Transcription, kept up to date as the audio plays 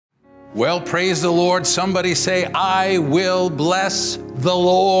Well, praise the Lord. Somebody say, I will bless the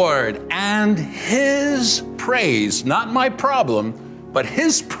Lord, and His praise, not my problem, but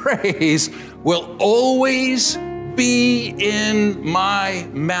His praise will always be in my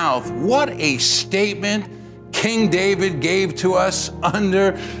mouth. What a statement King David gave to us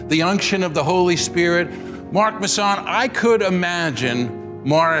under the unction of the Holy Spirit. Mark Masson, I could imagine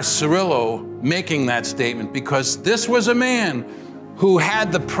Morris Cerullo making that statement, because this was a man who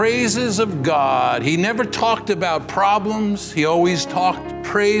had the praises of God. He never talked about problems. He always talked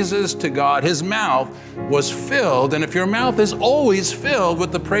praises to God. His mouth was filled, and if your mouth is always filled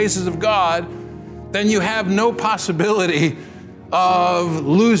with the praises of God, then you have no possibility of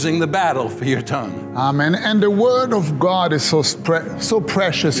losing the battle for your tongue. Amen. And the word of God is so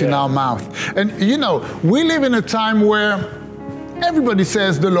precious in our mouth. And you know, we live in a time where everybody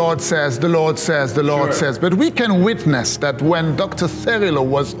says, the Lord says, the Lord says, the Lord says. But we can witness that when Dr. Cerullo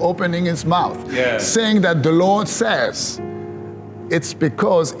was opening his mouth, saying that the Lord says, it's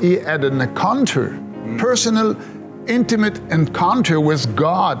because he had an encounter, personal, intimate encounter with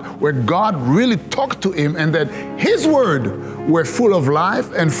God, where God really talked to him, and that his word were full of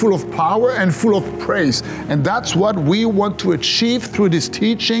life and full of power and full of praise. And that's what we want to achieve through this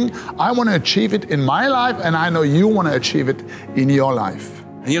teaching. I want to achieve it in my life, and I know you want to achieve it in your life.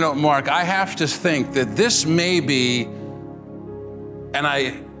 You know, Mark, I have to think that this may be, and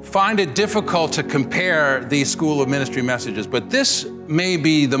I find it difficult to compare these School of Ministry messages, but this may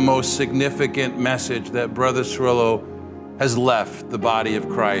be the most significant message that Brother Cerullo has left the body of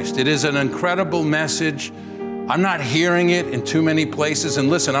Christ. It is an incredible message. I'm not hearing it in too many places. And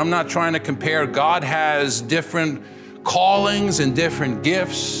listen, I'm not trying to compare. God has different callings and different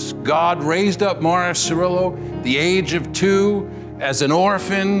gifts. God raised up Morris Cerullo at the age of 2 as an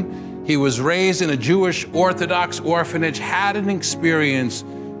orphan. He was raised in a Jewish Orthodox orphanage, had an experience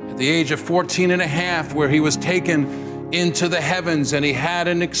at the age of 14 and a half where he was taken into the heavens, and he had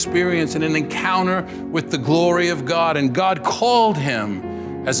an experience and an encounter with the glory of God. And God called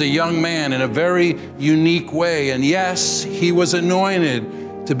him as a young man in a very unique way. And yes, he was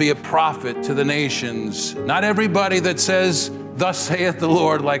anointed to be a prophet to the nations. Not everybody that says, thus saith the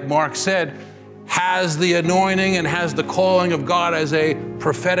Lord, like Mark said, has the anointing and has the calling of God as a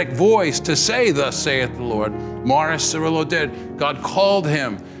prophetic voice to say, thus saith the Lord. Morris Cerullo did. God called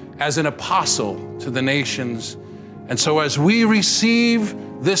him as an apostle to the nations. And so as we receive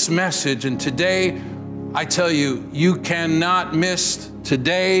this message, and today, I tell you, you cannot miss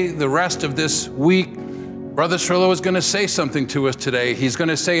today, the rest of this week. Brother Cerullo is going to say something to us today. He's going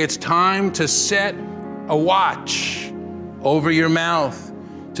to say it's time to set a watch over your mouth,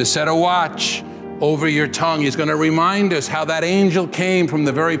 to set a watch over your tongue. He's going to remind us how that angel came from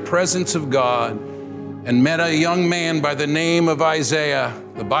the very presence of God and met a young man by the name of Isaiah.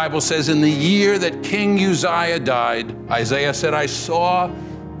 The Bible says in the year that King Uzziah died, Isaiah said, I saw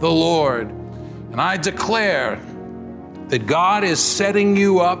the Lord. And I declare that God is setting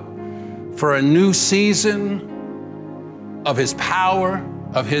you up for a new season of His power,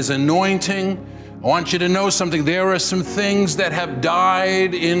 of His anointing. I want you to know something. There are some things that have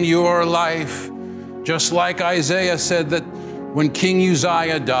died in your life, just like Isaiah said that when King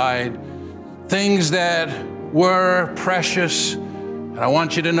Uzziah died, things that were precious. And I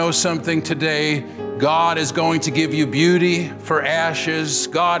want you to know something today. God is going to give you beauty for ashes.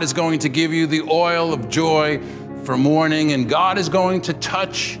 God is going to give you the oil of joy for mourning. And God is going to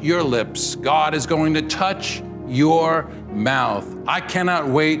touch your lips. God is going to touch your mouth. I cannot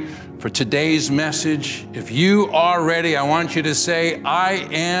wait for today's message. If you are ready, I want you to say, I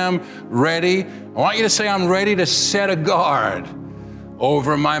am ready. I want you to say, I'm ready to set a guard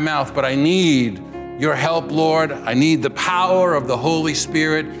over my mouth, but I need your help, Lord. I need the power of the Holy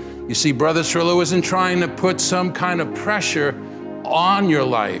Spirit. You see, Brother Cerullo isn't trying to put some kind of pressure on your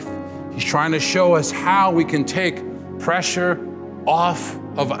life. He's trying to show us how we can take pressure off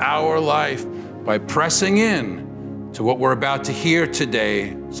of our life by pressing in to what we're about to hear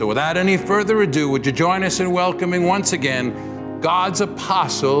today. So without any further ado, would you join us in welcoming once again God's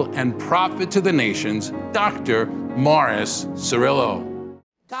apostle and prophet to the nations, Dr. Morris Cerullo.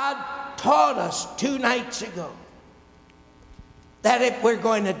 God taught us 2 nights ago that if we're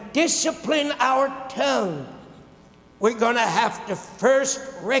going to discipline our tongue, we're going to have to first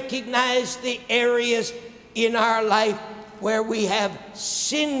recognize the areas in our life where we have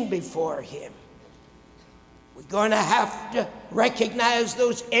sinned before Him. We're going to have to recognize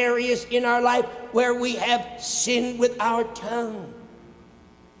those areas in our life where we have sinned with our tongue.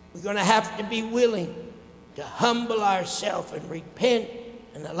 We're going to have to be willing to humble ourselves and repent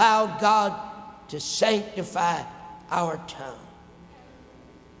and allow God to sanctify our tongue.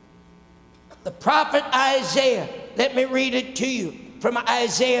 The prophet Isaiah, let me read it to you from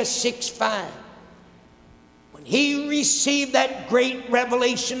Isaiah 6:5. When he received that great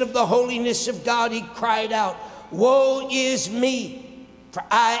revelation of the holiness of God, he cried out, "Woe is me, for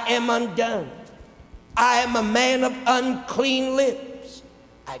I am undone. I am a man of unclean lips.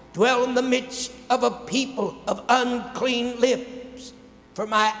 I dwell in the midst of a people of unclean lips. For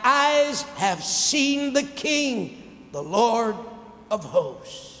my eyes have seen the King, the Lord of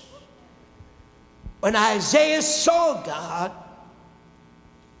hosts." When Isaiah saw God,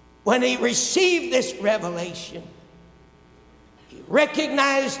 when he received this revelation, he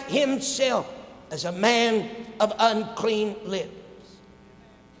recognized himself as a man of unclean lips.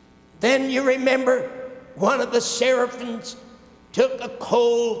 Then you remember one of the seraphims took a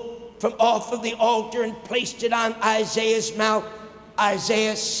coal from off of the altar and placed it on Isaiah's mouth,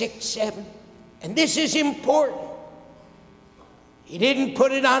 Isaiah 6:7. And this is important. He didn't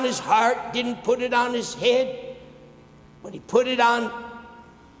put it on his heart, didn't put it on his head, but he put it on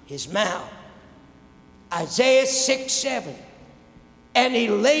his mouth. Isaiah 6:7. And he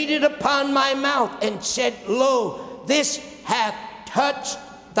laid it upon my mouth and said, "Lo, this hath touched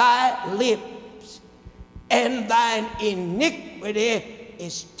thy lips, and thine iniquity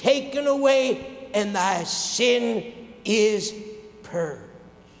is taken away, and thy sin is purged."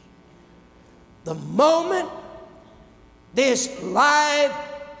 The moment this live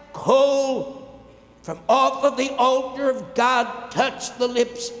coal from off of the altar of God touched the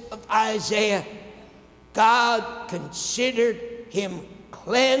lips of Isaiah, God considered him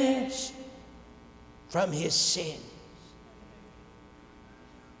cleansed from his sins.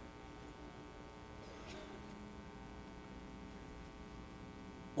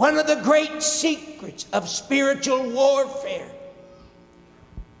 One of the great secrets of spiritual warfare,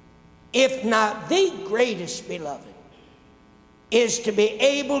 if not the greatest, beloved, is to be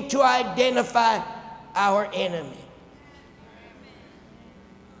able to identify our enemy.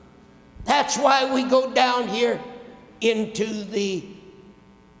 That's why we go down here into the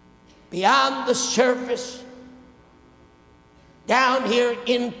beyond the surface, down here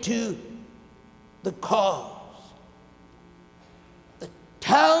into the cause. The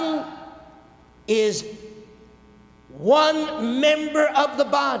tongue is one member of the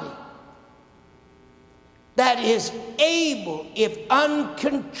body that is able, if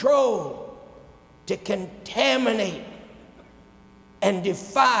uncontrolled, to contaminate and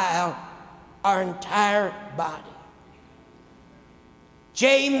defile our entire body.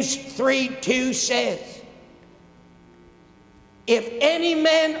 James 3:2 says, "If any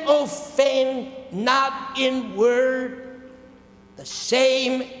man offend not in word, the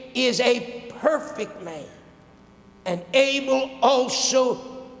same is a perfect man, and able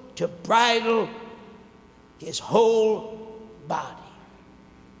also to bridle his whole body."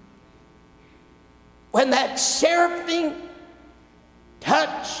 When that seraphim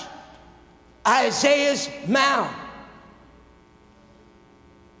touched Isaiah's mouth,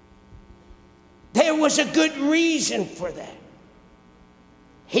 there was a good reason for that.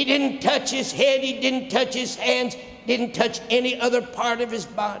 He didn't touch his head, he didn't touch his hands, didn't touch any other part of his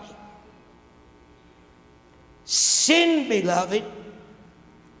body. Sin, beloved,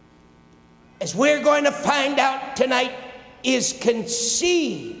 as we're going to find out tonight, is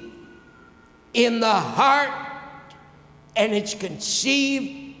conceived in the heart, and it's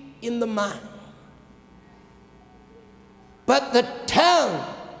conceived in the mind. But the tongue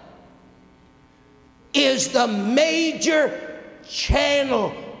is the major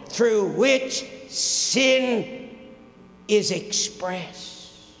channel through which sin is expressed.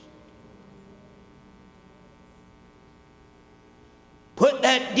 Put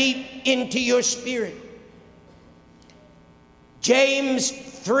that deep into your spirit. James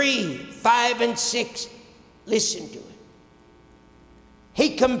 3:5-6. Listen to it.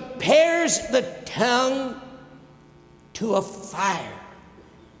 He compares the tongue to a fire.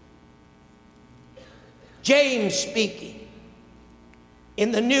 James speaking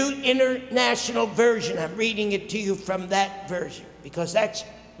in the New International Version. I'm reading it to you from that version because that's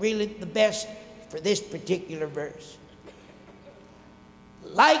really the best for this particular verse.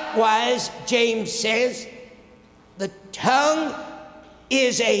 Likewise, James says, the tongue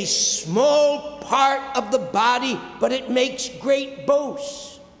is a small part of the body, but it makes great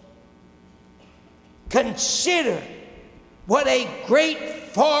boasts. Consider what a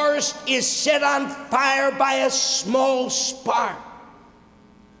great forest is set on fire by a small spark.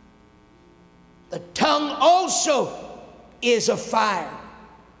 The tongue also is a fire,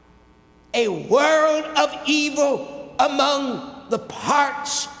 a world of evil among the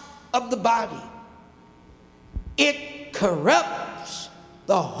parts of the body. It corrupts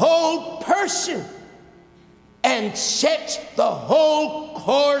the whole person and sets the whole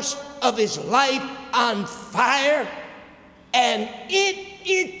course of his life on fire, and it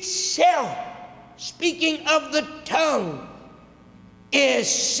itself, speaking of the tongue, is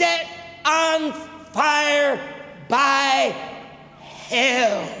set on fire by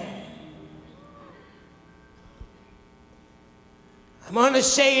hell. I'm going to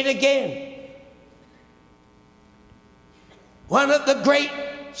say it again. One of the great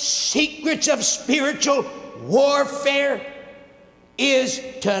secrets of spiritual warfare is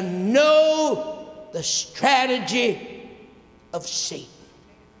to know the strategy of Satan.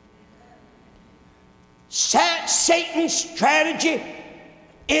 Satan's strategy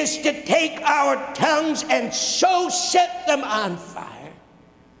is to take our tongues and so set them on fire,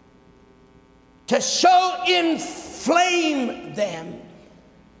 to so inflame them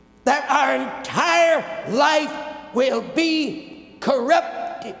that our entire life will be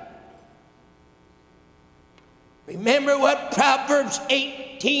corrupted. Remember what Proverbs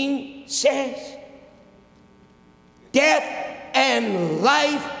 18 says? Death and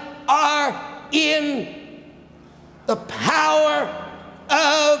life are in the power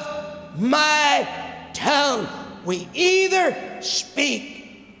of my tongue. We either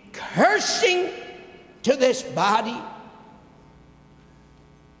speak cursing to this body,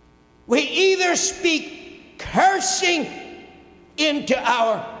 we either speak cursing into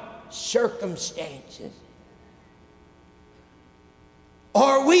our circumstances,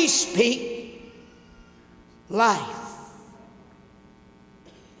 or we speak life.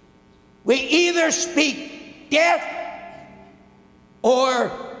 We either speak death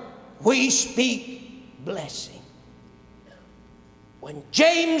or we speak blessing. When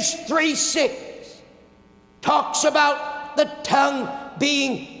James 3:6 talks about the tongue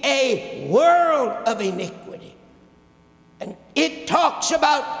being a world of iniquity, and it talks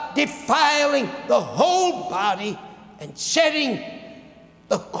about defiling the whole body and setting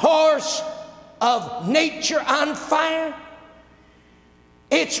the course of nature on fire,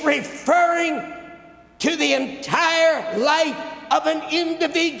 it's referring to the entire life of an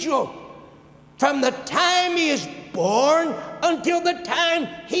individual from the time he is born until the time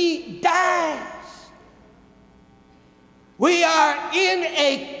he dies. We are in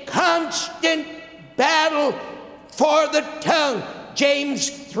a constant battle for the tongue. James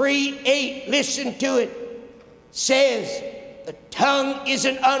 3:8, listen to it, says, the tongue is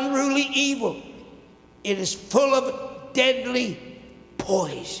an unruly evil. It is full of deadly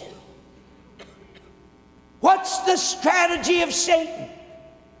poison. What's the strategy of Satan?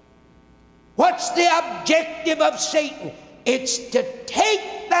 What's the objective of Satan? It's to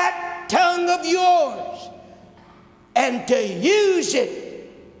take that tongue of yours and to use it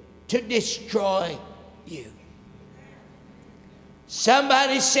to destroy you.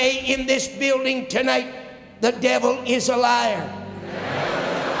 Somebody say in this building tonight, the devil is a liar.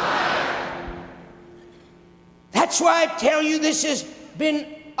 That's why I tell you this has been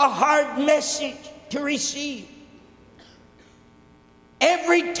a hard message to receive.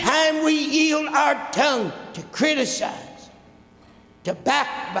 Every time we yield our tongue to criticize, to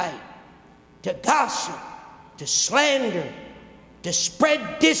backbite, to gossip, to slander, to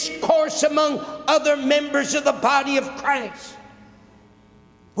spread discourse among other members of the body of Christ,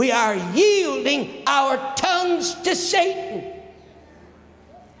 we are yielding our tongues to Satan.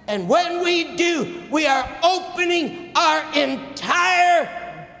 And when we do, we are opening our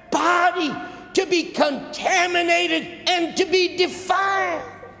entire body to be contaminated and to be defiled.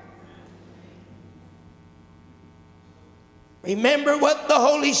 Remember what the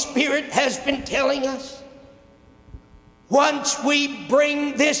Holy Spirit has been telling us? Once we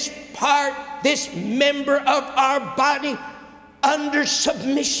bring this part, this member of our body under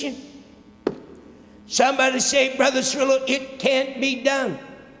submission. Somebody say, Brother Cerullo, it can't be done.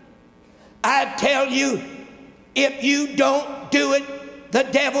 I tell you, if you don't do it, the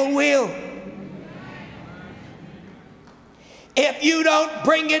devil will. If you don't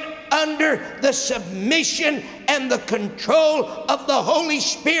bring it under the submission and the control of the Holy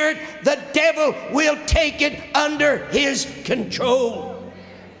Spirit, the devil will take it under his control.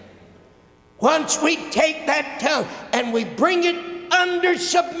 Once we take that tongue and we bring it under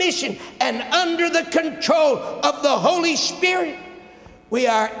submission and under the control of the Holy Spirit, we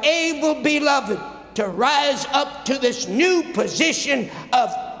are able, beloved, to rise up to this new position of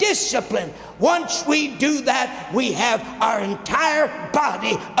discipline. Once we do that, we have our entire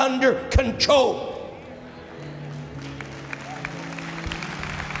body under control.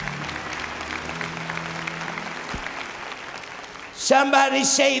 Somebody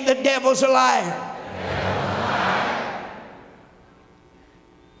say the devil's a liar.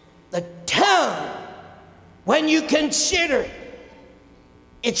 The tongue, when you consider it,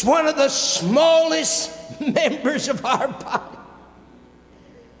 it's one of the smallest members of our body.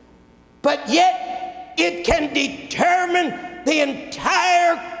 But yet, it can determine the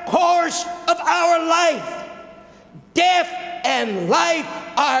entire course of our life. Death and life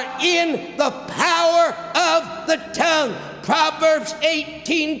are in the power of the tongue. Proverbs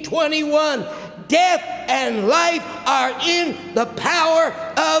 18:21. Death and life are in the power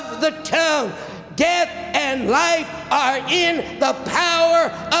of the tongue. Death and life are in the power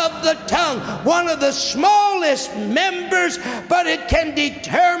of the tongue. One of the smallest members, but it can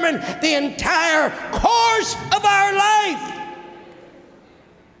determine the entire course of our life.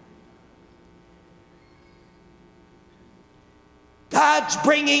 God's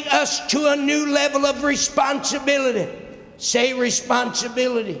bringing us to a new level of responsibility. Say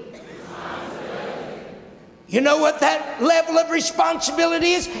responsibility. You know what that level of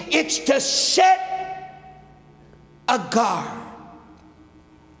responsibility is? It's to set a guard.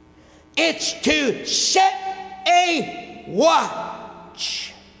 It's to set a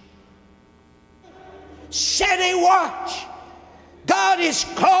watch. Set a watch. God is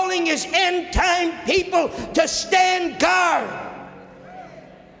calling his end time people to stand guard.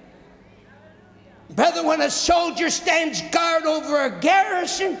 Brother, when a soldier stands guard over a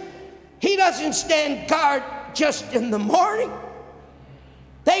garrison, he doesn't stand guard just in the morning.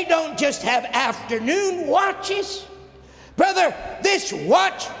 They don't just have afternoon watches. Brother, this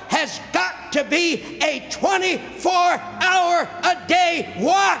watch has got to be a 24-hour-a-day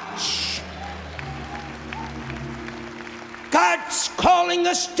watch. God's calling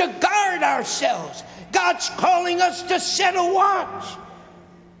us to guard ourselves. God's calling us to set a watch.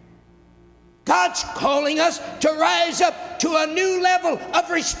 God's calling us to rise up to a new level of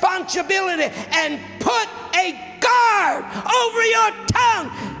responsibility and put a guard over your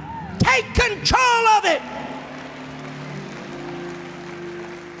tongue. Take control of it.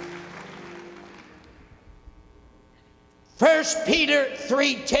 First Peter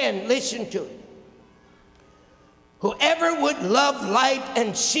 3:10, listen to it. Whoever would love life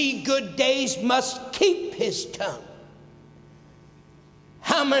and see good days must keep his tongue.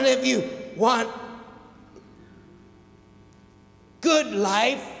 How many of you want good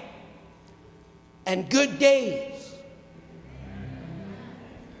life and good days?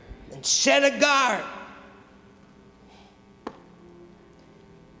 And set a guard.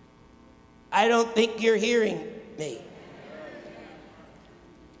 I don't think you're hearing me.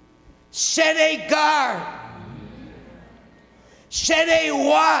 Set a guard. Set a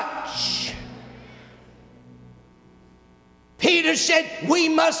watch. Peter said we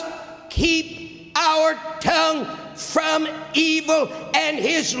must keep our tongue from evil and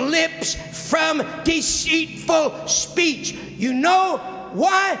his lips from deceitful speech. You know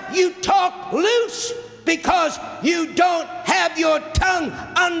why you talk loose? Because you don't have your tongue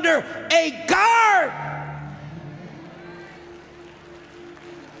under a guard.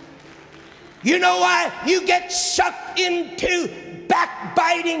 You know why you get sucked into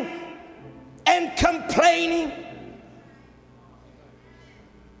backbiting and complaining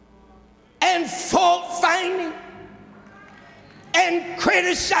and fault finding and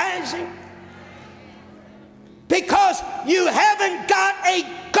criticizing? Because you haven't got a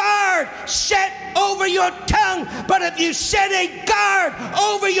guard set over your tongue. But if you set a guard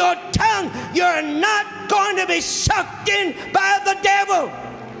over your tongue, you're not going to be sucked in by the devil.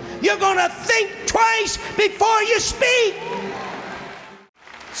 You're going to think twice before you speak.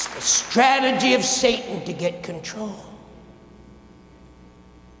 It's the strategy of Satan to get control.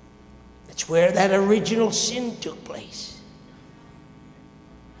 That's where that original sin took place.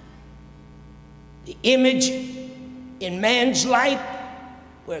 The image in man's life,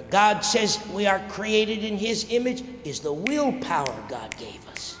 where God says we are created in his image, is the willpower God gave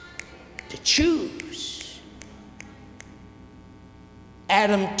us to choose.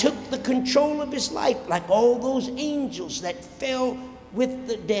 Adam took the control of his life like all those angels that fell with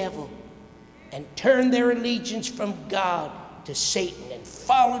the devil and turned their allegiance from God to Satan and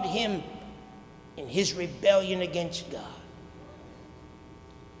followed him in his rebellion against God.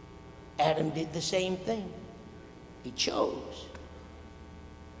 Adam did the same thing. He chose.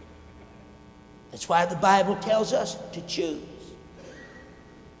 That's why the Bible tells us to choose.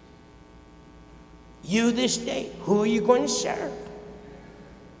 You this day, who are you going to serve?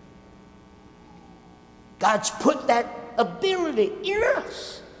 God's put that ability in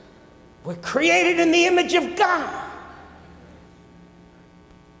us. We're created in the image of God.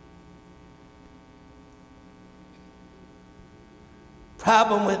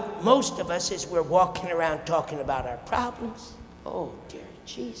 Problem with most of us is we're walking around talking about our problems. Oh, dear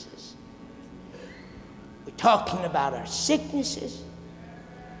Jesus. We're talking about our sicknesses.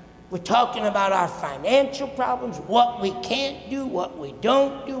 We're talking about our financial problems, what we can't do, what we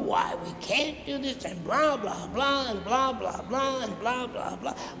don't do, why we can't do this, and blah, blah, blah, and blah, blah, blah, and blah, blah,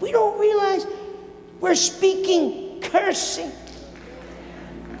 blah. We don't realize we're speaking cursing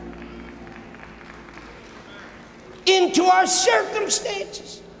into our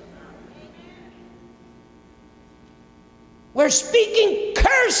circumstances. We're speaking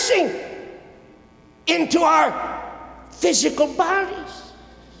cursing into our physical bodies.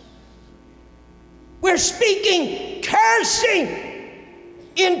 We're speaking cursing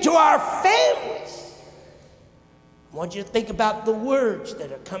into our families. I want you to think about the words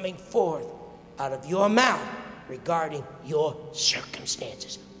that are coming forth out of your mouth regarding your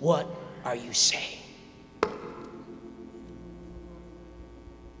circumstances. What are you saying?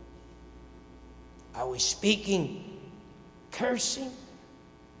 Are we speaking cursing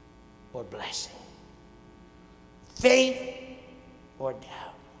or blessing? Faith or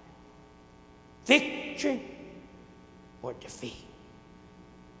doubt? Victory or defeat?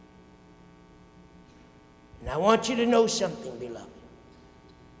 And I want you to know something, beloved.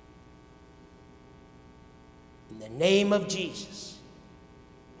 In the name of Jesus,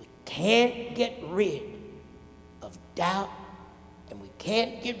 we can't get rid of doubt and we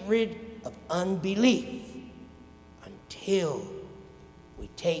can't get rid of unbelief until we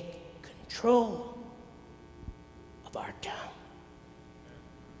take control of our tongue.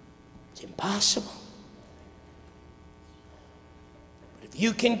 It's impossible. But if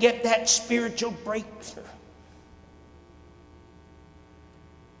you can get that spiritual breakthrough,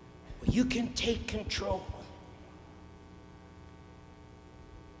 where you can take control,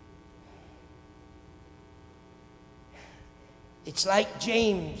 it's like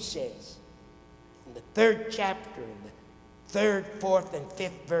James says in the 3rd chapter, in the 3rd, 4th, and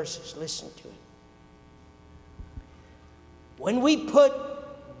 5th verses. Listen to it. When we put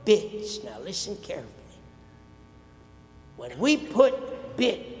bits, now listen carefully. When we put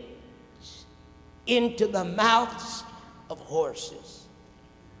bits into the mouths of horses.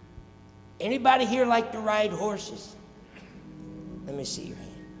 Anybody here like to ride horses? Let me see your hand.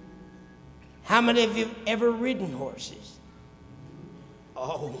 How many of you have ever ridden horses?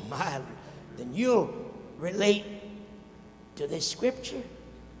 Oh my, then you'll relate to this scripture.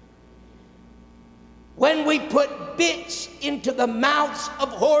 When we put bits into the mouths of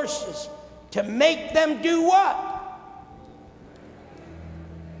horses to make them do what?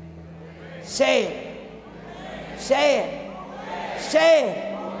 Say it. Say it. Say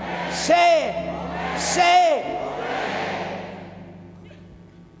it. Say it. Say it.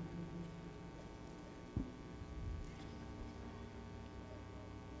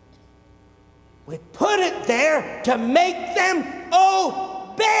 We put it there to make them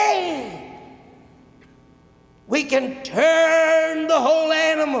obey. We can turn the whole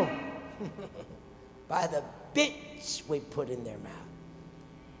animal by the bits we put in their mouth.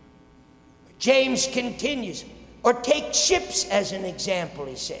 James continues, or take ships as an example,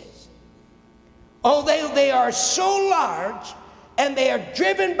 he says. Although they are so large and they are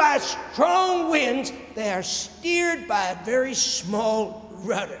driven by strong winds, they are steered by a very small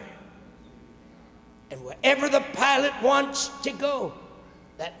rudder. And wherever the pilot wants to go,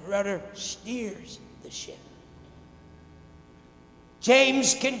 that rudder steers the ship.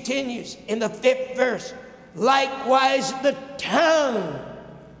 James continues in the 5th verse, likewise the tongue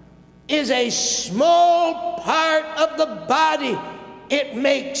is a small part of the body. It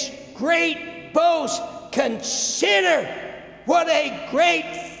makes great boast. Consider what a great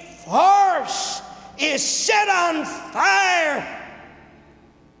force is set on fire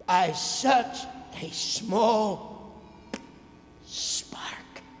by such a small spark.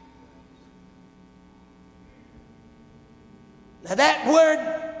 Now that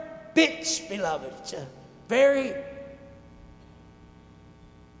word bits, beloved, it's a very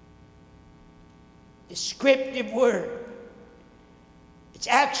descriptive word. It's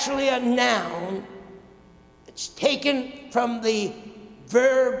actually a noun. It's taken from the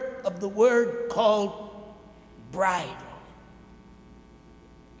verb of the word called bridle.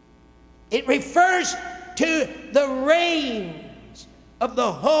 It refers to the reins of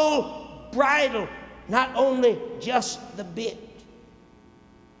the whole bridle, not only just the bit.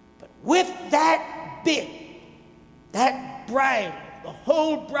 But with that bit, that bridle, the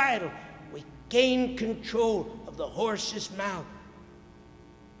whole bridle, we gain control of the horse's mouth.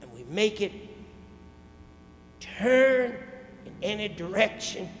 And we make it turn in any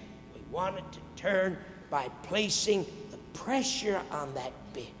direction we want it to turn by placing the pressure on that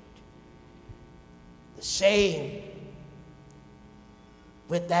bit. The same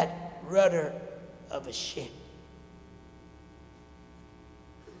with that rudder of a ship.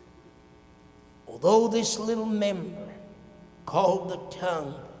 Although this little member called the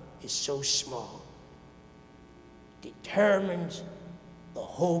tongue is so small, determines the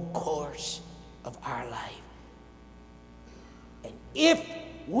whole course of our life. And if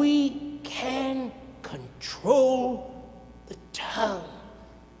we can control the tongue,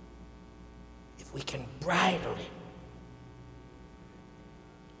 if we can bridle it,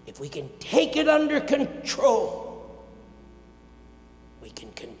 if we can take it under control, we can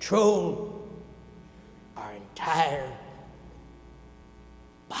control our entire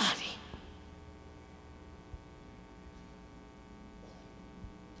body.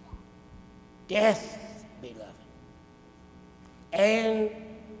 Death, beloved, and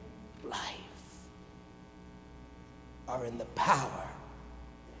life are in the power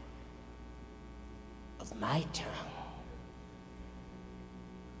of my tongue.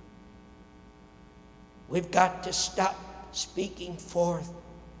 We've got to stop speaking forth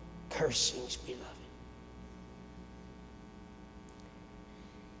cursings, beloved.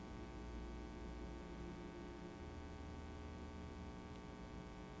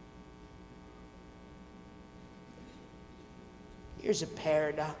 Here's a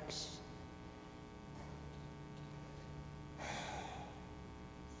paradox.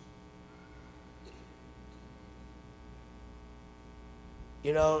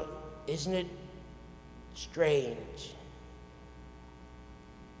 You know, isn't it strange?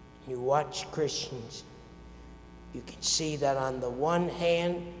 You watch Christians, you can see that on the one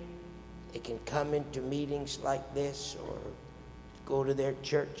hand, they can come into meetings like this or go to their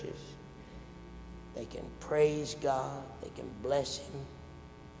churches. They can praise God, they can bless Him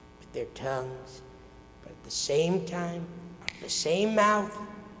with their tongues, but at the same time, the same mouth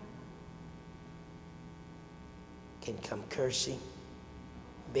can come cursing,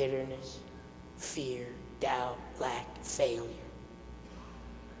 bitterness, fear, doubt, lack, failure.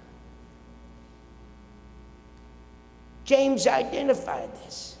 James identified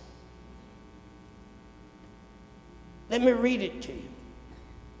this. Let me read it to you.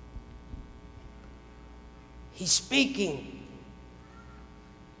 He's speaking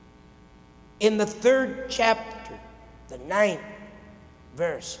in the 3rd chapter, the 9th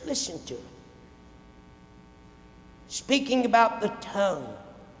verse. Listen to it. Speaking about the tongue.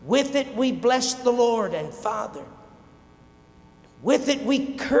 With it we bless the Lord and Father. With it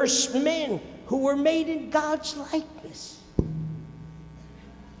we curse men who were made in God's likeness.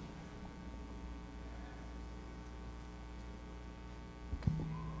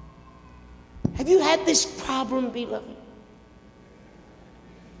 Have you had this problem, beloved?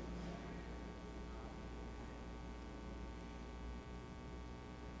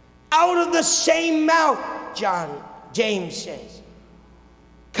 Out of the same mouth, James says,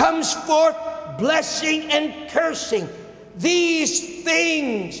 comes forth blessing and cursing. These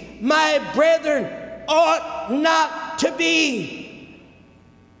things, my brethren, ought not to be.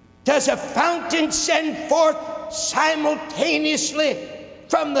 Does a fountain send forth simultaneously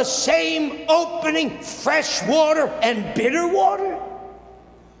from the same opening fresh water and bitter water?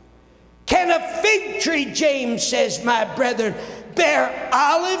 Can a fig tree, James says, my brethren, bear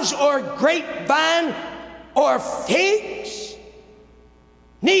olives or grapevine or figs?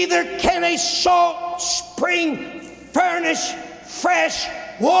 Neither can a salt spring furnish fresh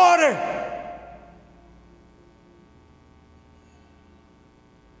water.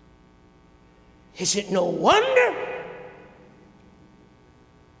 Is it no wonder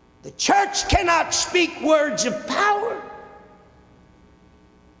the church cannot speak words of power?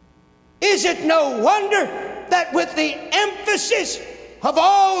 Is it no wonder that with the emphasis of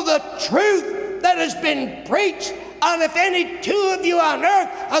all the truth that has been preached, and if any two of you on earth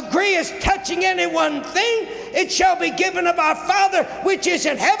agree as touching any one thing, it shall be given of our Father which is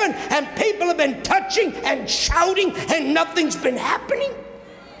in heaven, and people have been touching and shouting and nothing's been happening?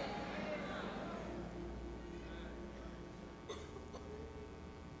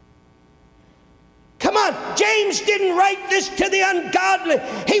 Come on, James didn't write this to the ungodly.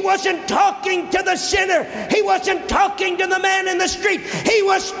 He wasn't talking to the sinner. He wasn't talking to the man in the street. He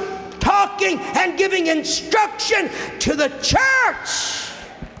was talking and giving instruction to the church.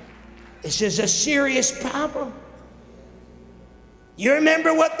 This is a serious problem. You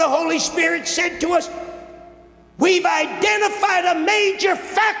remember what the Holy Spirit said to us? We've identified a major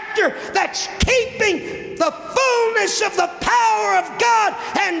factor that's keeping the fullness of the power of God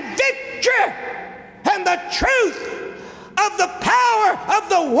and victory and the truth of the power of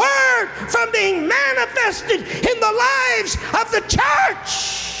the Word from being manifested in the lives of the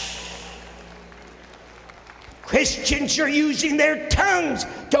church. Christians are using their tongues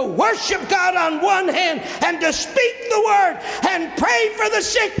to worship God on one hand and to speak the word and pray for the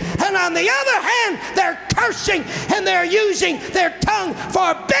sick, and on the other hand they're cursing and they're using their tongue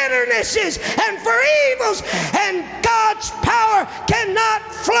for bitternesses and for evils, and God's power cannot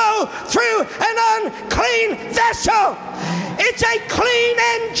flow through an unclean vessel. It's a clean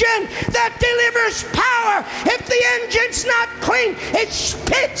engine that delivers power. If the engine's not clean, it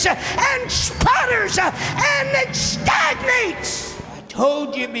spits and sputters and it stagnates. I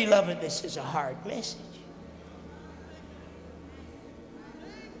told you, beloved, this is a hard message.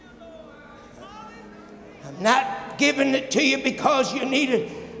 I'm not giving it to you because you need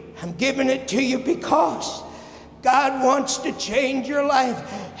it. I'm giving it to you because God wants to change your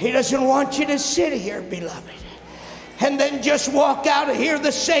life. He doesn't want you to sit here, beloved, and then just walk out of here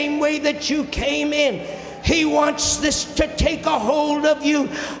the same way that you came in. He wants this to take a hold of you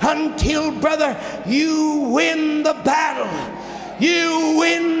until, brother, you win the battle. You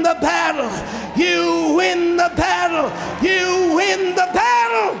win the battle. You win the battle. You win the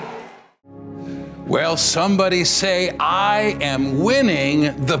battle. Well, somebody say, I am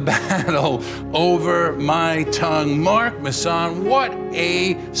winning the battle over my tongue. Mark Masson, what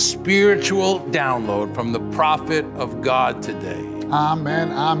a spiritual download from the prophet of God today.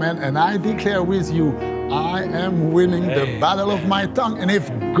 Amen, amen. And I declare with you, I am winning the battle of my tongue. And if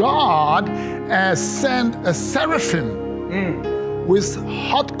God has sent a seraphim with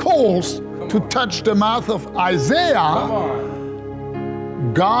hot coals to touch the mouth of Isaiah,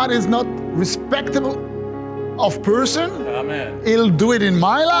 God is not respectable of person. Amen. He'll do it in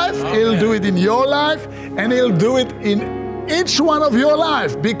my life, Amen. He'll do it in your life, and He'll do it in each one of your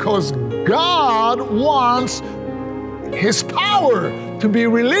life, because God wants His power to be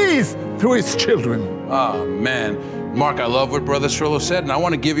released through His children. Amen. Mark, I love what Brother Cerullo said, and I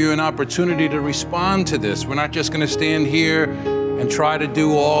want to give you an opportunity to respond to this. We're not just going to stand here and try to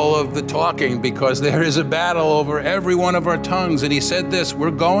do all of the talking, because there is a battle over every one of our tongues. And he said this, we're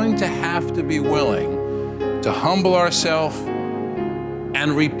going to have to be willing to humble ourselves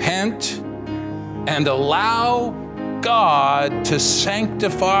and repent and allow God to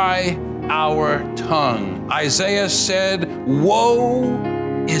sanctify our tongue. Isaiah said, woe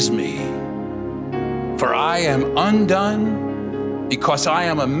is me, for I am undone, because I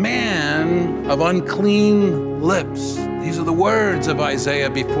am a man of unclean lips. These are the words of Isaiah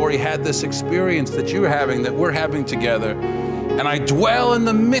before he had this experience that you're having, that we're having together. And I dwell in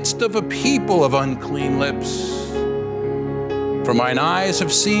the midst of a people of unclean lips. For mine eyes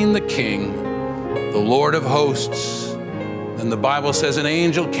have seen the King, the Lord of hosts. And the Bible says an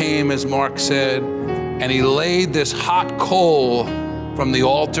angel came, as Mark said, and he laid this hot coal from the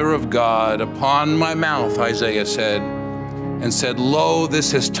altar of God upon my mouth, Isaiah said, and said, lo,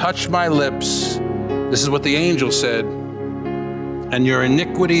 this has touched my lips. This is what the angel said. And your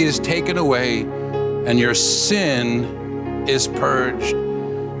iniquity is taken away, and your sin is purged.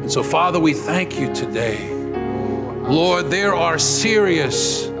 And so, Father, we thank you today. Lord, there are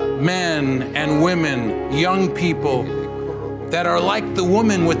serious men and women, young people, that are like the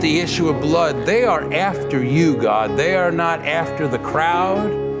woman with the issue of blood. They are after you, God. They are not after the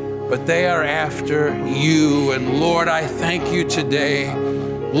crowd, but they are after you. And Lord, I thank you today,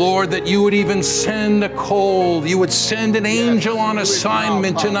 Lord, that you would even send a coal, you would send an angel on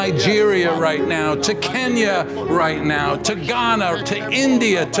assignment to Nigeria right now, to Kenya right now, to Ghana, to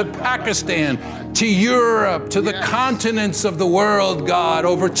India, to Pakistan, to Europe, to the continents of the world, God,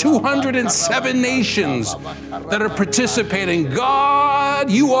 over 207 nations that are participating. God,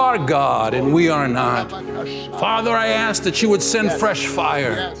 you are God and we are not. Father, I ask that you would send fresh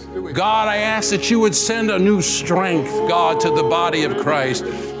fire. God, I ask that you would send a new strength, God, to the body of Christ.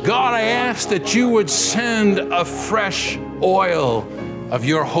 God, I ask that you would send a fresh oil of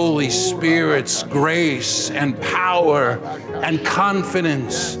your Holy Spirit's grace and power and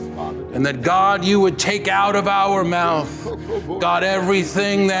confidence. And that, God, you would take out of our mouth, God,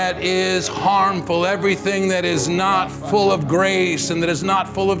 everything that is harmful, everything that is not full of grace and that is not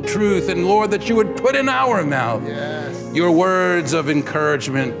full of truth. And Lord, that you would put in our mouth your words of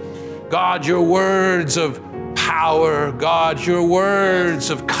encouragement. God, your words of power. God, your words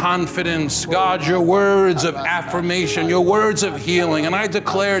of confidence. God, your words of affirmation, your words of healing. And I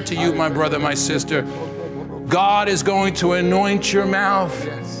declare to you, my brother, my sister, God is going to anoint your mouth.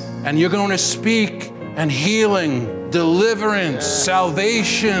 And you're going to speak, and healing, deliverance,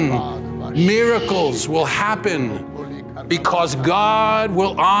 salvation, miracles will happen, because God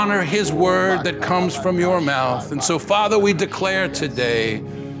will honor His word that comes from your mouth. And so, Father, we declare today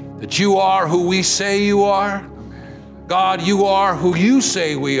that you are who we say you are. God, you are who you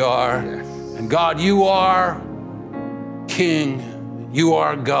say we are. And God, you are King. You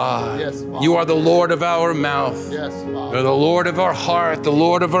are God. Yes, Father. You are the Lord of our mouth. Yes, Father. You're the Lord of our heart, the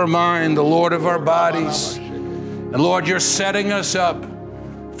Lord of our mind, the Lord of our bodies. And Lord, you're setting us up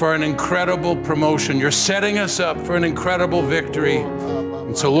for an incredible promotion. You're setting us up for an incredible victory.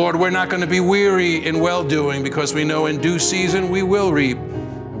 And so, Lord, we're not going to be weary in well-doing, because we know in due season we will reap.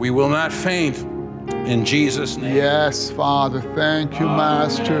 We will not faint. In Jesus' name. Yes, Father. Thank you,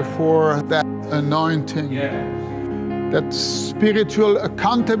 Master, for that anointing. That spiritual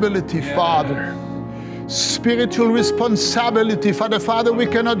accountability, Father. Spiritual responsibility. Father, we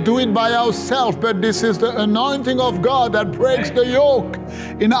cannot do it by ourselves, but this is the anointing of God that breaks the yoke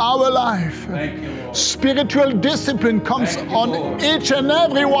in our life. Thank you, Lord. Spiritual discipline comes on each and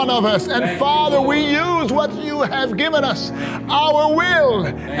every one of us. And Father, we use what you have given us, our will,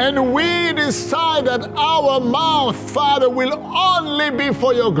 and we decide that our mouth, Father, will only be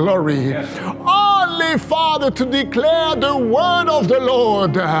for your glory. Only, Father, to declare the word of the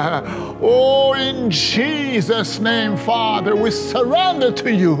Lord. Oh, in Jesus' name, Father, we surrender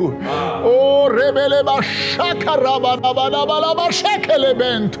to you. Oh,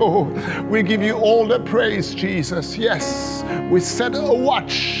 we give you all the praise, Jesus. Yes, we set a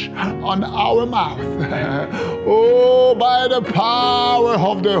watch on our mouth. Oh, by the power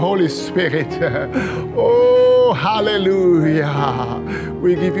of the Holy Spirit. Oh, hallelujah.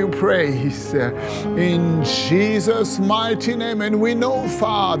 We give you praise in Jesus' mighty name. And we know,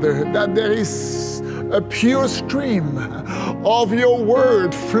 Father, that there is a pure stream of your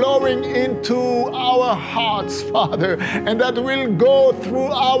word flowing into our hearts, Father, and that will go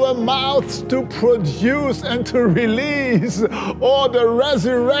through our mouths to produce and to release all the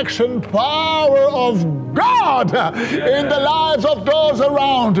resurrection power of God in the lives of those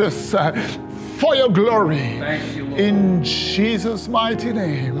around us. For your glory. Thank you, Lord. In Jesus' mighty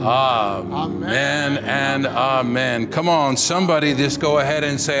name. Amen and amen. Come on, somebody just go ahead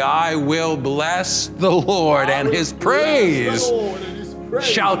and say, I will bless the Lord, and his praise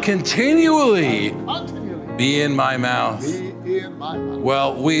shall continually be in my mouth.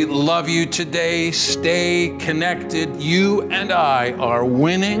 Well, we love you today. Stay connected. You and I are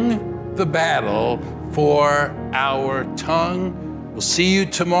winning the battle for our tongue. We'll see you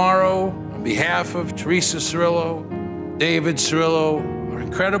tomorrow. On behalf of Teresa Cerullo, David Cerullo, our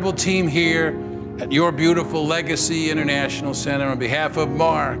incredible team here at Your Beautiful Legacy International Center, on behalf of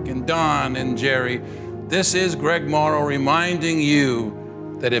Mark and Don and Jerry, this is Greg Morrow reminding you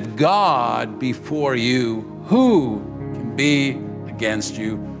that if God be for you, who can be against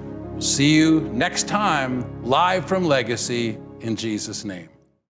you? We'll see you next time, live from Legacy, in Jesus' name.